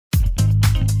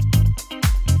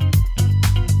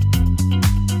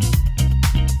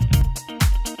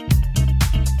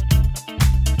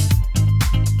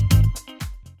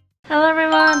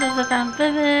look on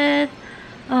Vivid.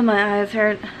 Oh, my eyes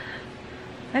hurt.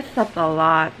 I slept a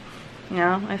lot. You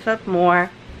know, I slept more.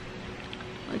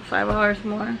 Like 5 hours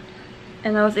more.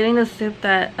 And I was eating the soup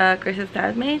that Grace's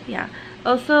dad made. Yeah.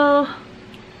 Also, oh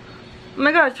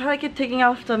my god, I try to keep taking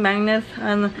off the magnets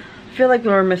and I feel like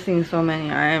we're missing so many.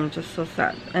 I am just so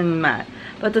sad and mad.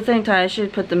 But at the same time, I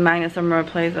should put the magnets somewhere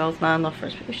place else, not in the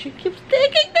first because she keeps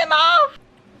taking them off.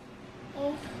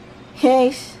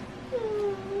 Yes.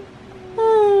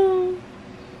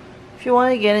 If you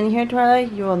want to get in here,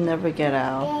 Twilight, you will never get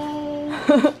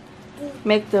out.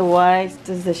 Make the wise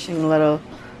decision, little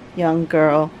young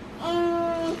girl.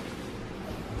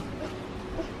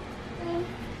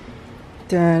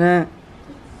 Dun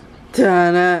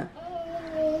dun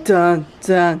dun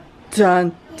dun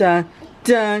dun dun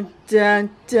dun dun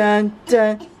dun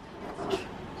dun.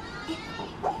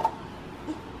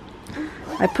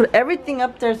 I put everything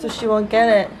up there so she won't get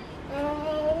it.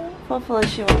 Hopefully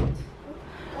she won't.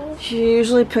 She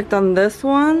usually picked on this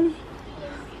one,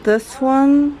 this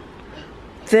one,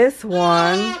 this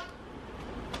one,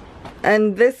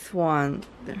 and this one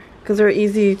because they're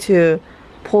easy to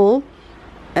pull.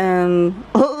 And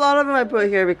a lot of them I put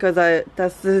here because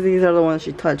these are the ones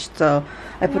she touched, so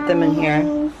I put them in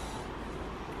here.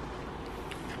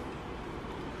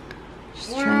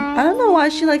 She's trying, I don't know why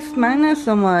she likes magnets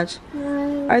so much.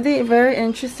 Are they very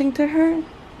interesting to her?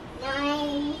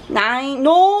 9.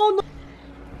 No.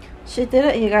 She did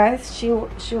it, you guys. She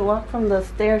walked from the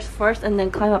stairs first and then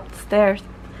climbed up the stairs.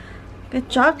 Good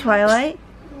job, Twilight.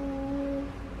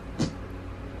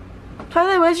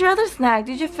 Twilight, where's your other snack?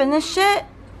 Did you finish it?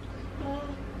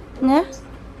 No?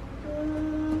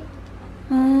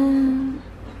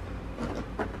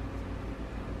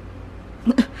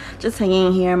 Just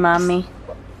hanging here, mommy.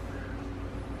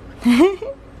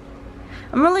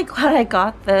 I'm really glad I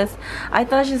got this. I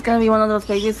thought she's gonna be one of those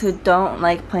babies who don't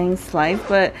like playing slides,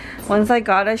 but once I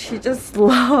got it, she just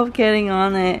loved getting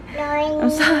on it. I'm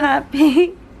so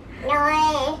happy.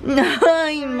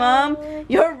 No, Mom,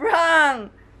 you're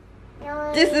wrong.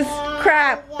 This is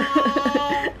crap.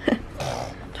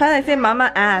 Twilight, say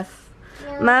Mama ass.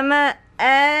 Mama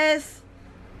ass.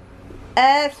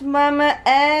 Ass, Mama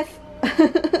ass.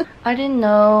 I didn't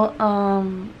know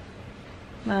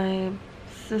my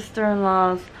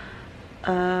sister-in-law's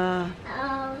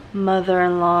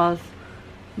mother-in-law's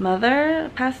mother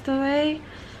passed away.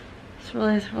 It's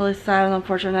really sad and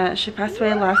unfortunate. She passed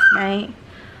away last night.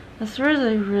 It's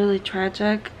really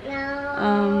tragic.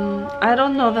 I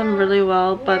don't know them really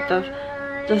well, but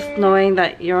just knowing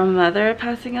that your mother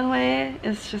passing away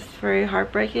is just very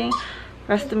heartbreaking.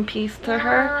 Rest in peace to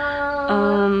her.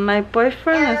 My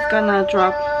boyfriend is gonna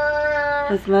drop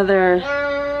his mother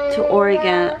to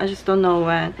Oregon. I just don't know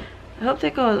when. I hope they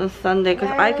go on Sunday because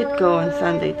I could go on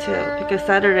Sunday too, because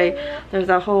Saturday there's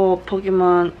a whole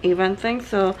Pokemon event thing,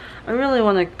 so I really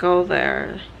want to go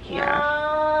there.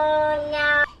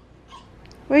 Yeah.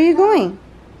 Where are you going?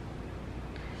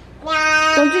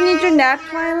 Don't you need your nap,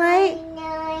 Twilight?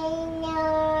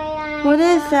 What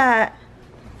is that?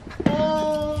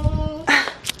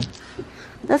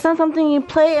 That's not something you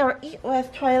play or eat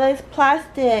with, Twilight. It's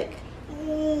plastic.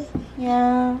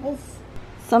 Yeah.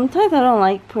 Sometimes I don't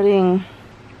like putting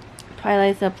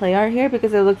Twilight's Playart here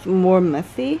because it looks more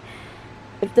messy.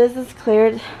 If this is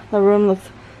cleared, the room looks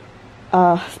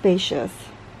spacious.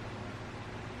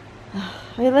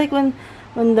 I like when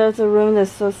there's a room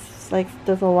that's so like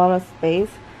there's a lot of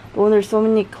space, but when there's so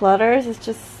many clutters, it's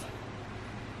just,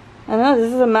 I don't know.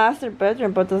 This is a master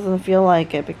bedroom, but it doesn't feel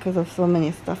like it because of so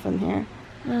many stuff in here.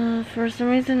 For some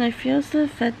reason, I feel so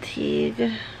fatigued.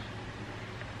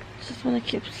 Just want to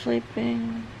keep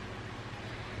sleeping.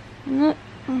 I'm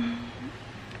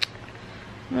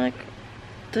like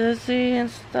dizzy and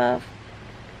stuff,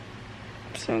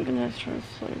 so I'm gonna try to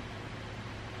sleep.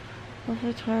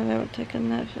 Hopefully Twilight will take a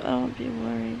nap, so I won't be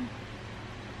worried.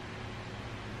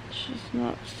 She's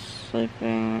not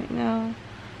sleeping right now.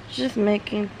 She's just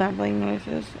making babbling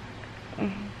noises.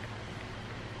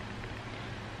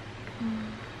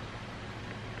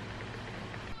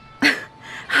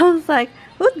 I was like,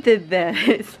 who did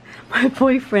this? My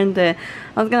boyfriend did.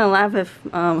 I was gonna laugh if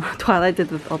Twilight did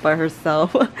this all by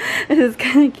herself. It is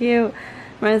kind of cute.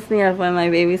 Reminds me of when my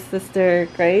baby sister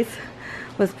Grace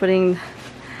was putting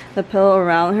the pillow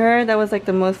around her. That was like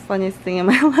the most funniest thing in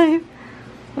my life.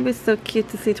 It'll be so cute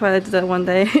to see Twilight do that one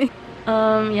day.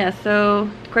 Yeah, so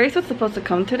Grace was supposed to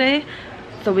come today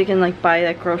so we can like buy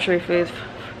like grocery food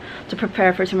to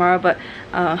prepare for tomorrow, but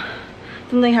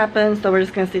something happened, so we're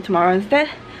just gonna see tomorrow instead.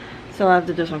 So I have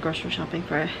to do some grocery shopping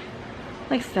for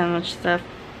like sandwich stuff.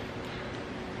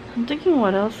 I'm thinking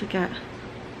what else to get.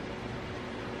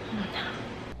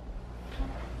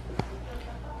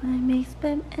 I make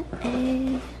spam and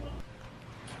egg.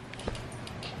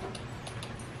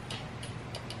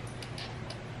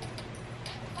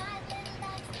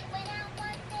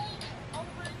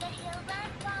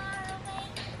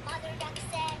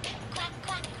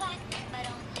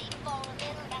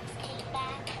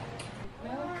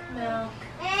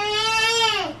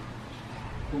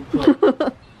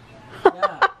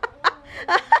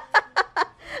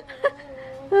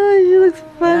 Oh, she looks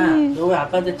funny. 너 왜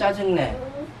아빠한테 짜증내?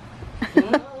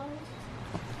 응?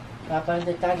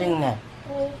 아빠한테 짜증내.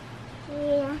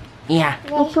 Yeah.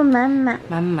 Open mama.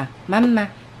 Mama. Mama.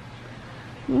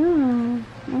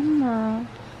 Mama.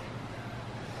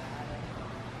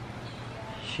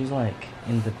 She's like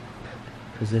in the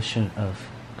position of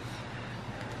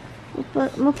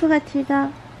모프가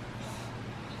들다.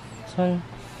 손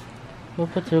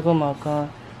모프 들고 먹어.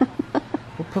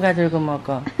 모프가 들고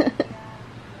먹어.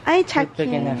 아이 착해.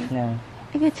 Big enough now.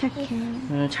 이게 착해.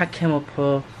 착해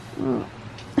모프.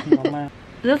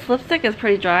 This lipstick is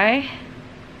pretty dry.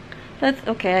 That's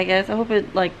okay, I guess. I hope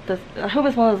it like this. I hope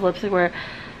it's one of those lipstick where,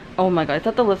 oh my god, I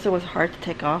thought the lipstick was hard to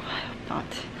take off. I hope not.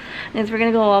 And we're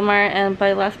gonna go to Walmart and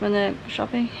buy last minute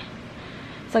shopping.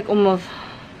 It's like almost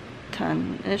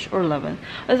 10-ish or 11.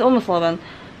 It's almost 11.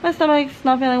 My stomach's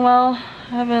not feeling well.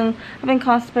 I've been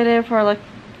constipated for like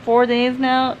 4 days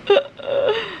now.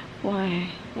 Why?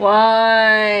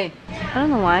 I don't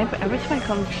know why, but every time I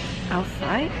come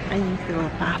outside, I need to go to the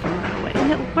bathroom right away.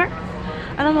 And it works.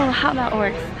 I don't know how that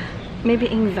works. Maybe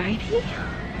anxiety?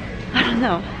 I don't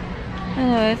know.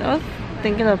 Anyways, I was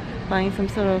thinking of buying some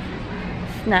sort of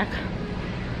snack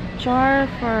jar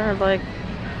for like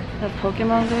the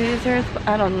Pokemon Go users, but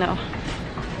I don't know.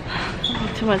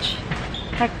 Too much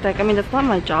hectic. I mean, that's not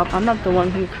my job. I'm not the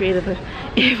one who created the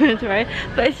event, right?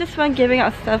 But it's just fun giving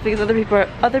out stuff because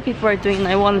other people are doing it and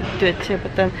I want to do it too,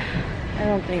 but then I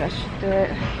don't think I should do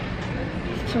it.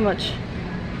 It's too much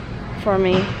for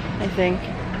me, I think.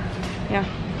 Yeah.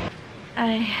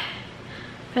 I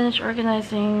finished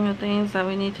organizing the things that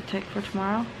we need to take for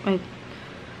tomorrow. Wait,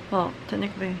 well,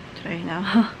 technically today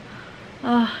now.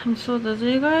 I'm so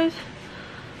dizzy, guys.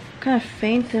 I kind of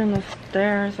fainted on the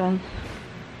stairs and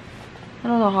I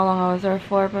don't know how long I was there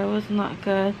for, but it was not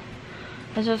good.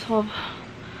 I just hope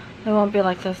it won't be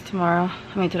like this tomorrow.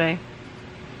 I mean today.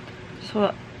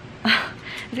 So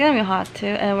it's gonna be hot too,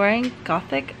 and wearing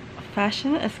gothic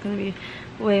fashion is gonna be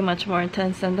way much more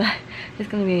intense than that. It's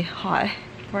gonna be hot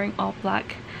wearing all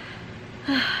black.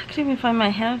 I couldn't even find my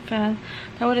hand fan.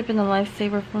 That would have been a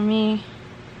lifesaver for me.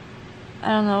 I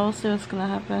don't know, we'll see what's gonna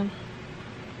happen.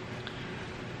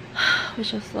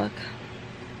 Wish us luck.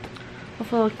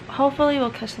 Hopefully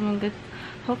we'll catch some good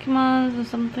Pokemons or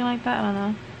something like that. I don't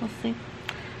know. We'll see.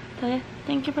 But yeah,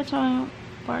 thank you for joining.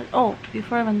 Oh,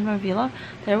 before I went to my vlog,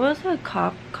 there was a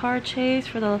cop car chase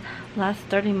for the last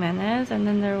 30 minutes, and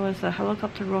then there was a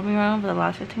helicopter roaming around for the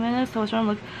last 15 minutes. So I was trying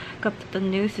to look up the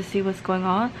news to see what's going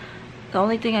on. The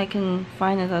only thing I can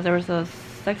find is that there was a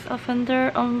sex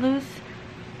offender on loose.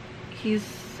 He's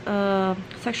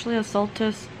sexually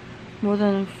assaulted more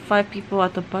than 5 people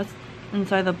at the bus,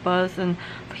 inside the bus, and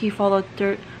he followed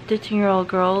 13-year-old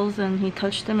girls and he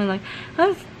touched them, and like,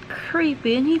 that's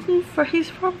creepy. And he's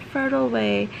from far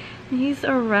away and he's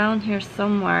around here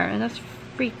somewhere, and that's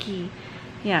freaky.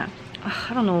 Yeah,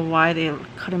 I don't know why they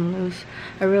cut him loose.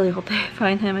 I really hope they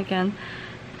find him again.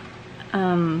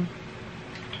 Yeah,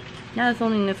 that's the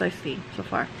only news I see so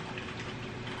far.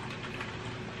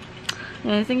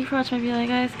 Anyways, thank you for watching my video,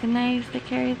 guys. Good night, take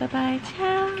care, bye bye,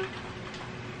 ciao.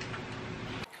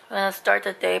 I'm gonna start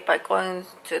the day by going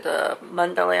to the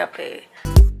Mandalay Bay.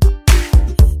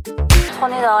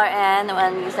 $20 in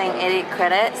when using 80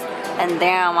 credits, and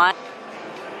damn, or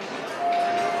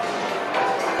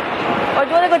do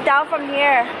you want to go down from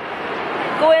here?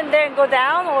 Go in there and go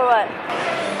down, or what?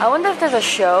 I wonder if there's a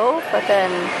show, but then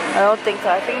I don't think so.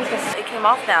 I think it came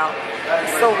off now.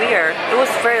 It's so weird. It was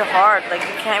very hard. Like,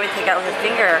 you can't even take out your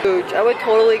finger. Huge. I would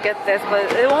totally get this, but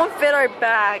it won't fit our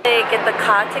bag. They get the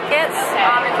car tickets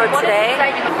for today.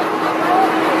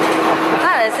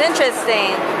 That is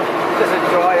interesting. Does it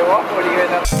dry you off, or do you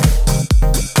end up?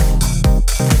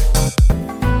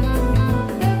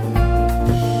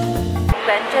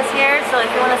 Benches here, so if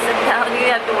you want to sit down,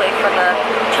 you have to wait for the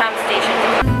tram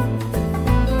station.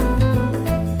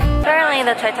 Apparently,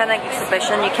 the Titanic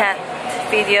exhibition, you can't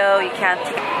video, you can't.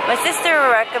 My sister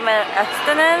would recommend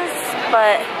abstinence,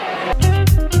 but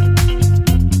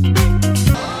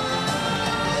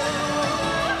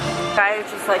guys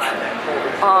just like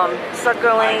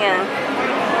circling, and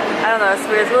I don't know, it's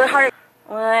weird. It's really hard.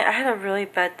 When I had a really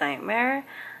bad nightmare,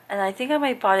 and I think I had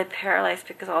my body paralyzed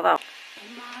because of all that.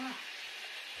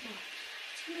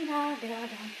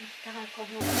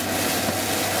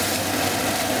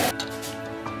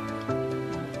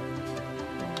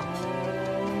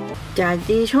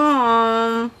 Daddy's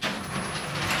home.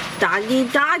 Daddy,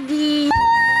 daddy.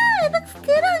 Ah, it looks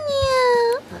good on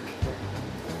you.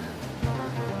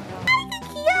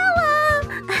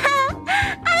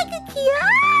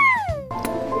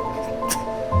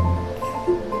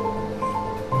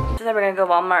 So then we're gonna go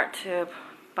Walmart to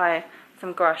buy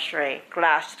some grocery.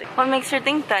 What makes her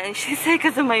think that? And she said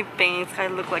because of my bangs, I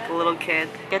look like a little kid.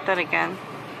 Get that again.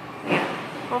 Yeah.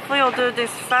 Hopefully I'll do this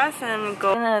fast and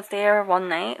go. I'm gonna stay here one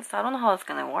night, so I don't know how it's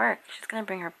gonna work. She's gonna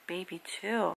bring her baby too.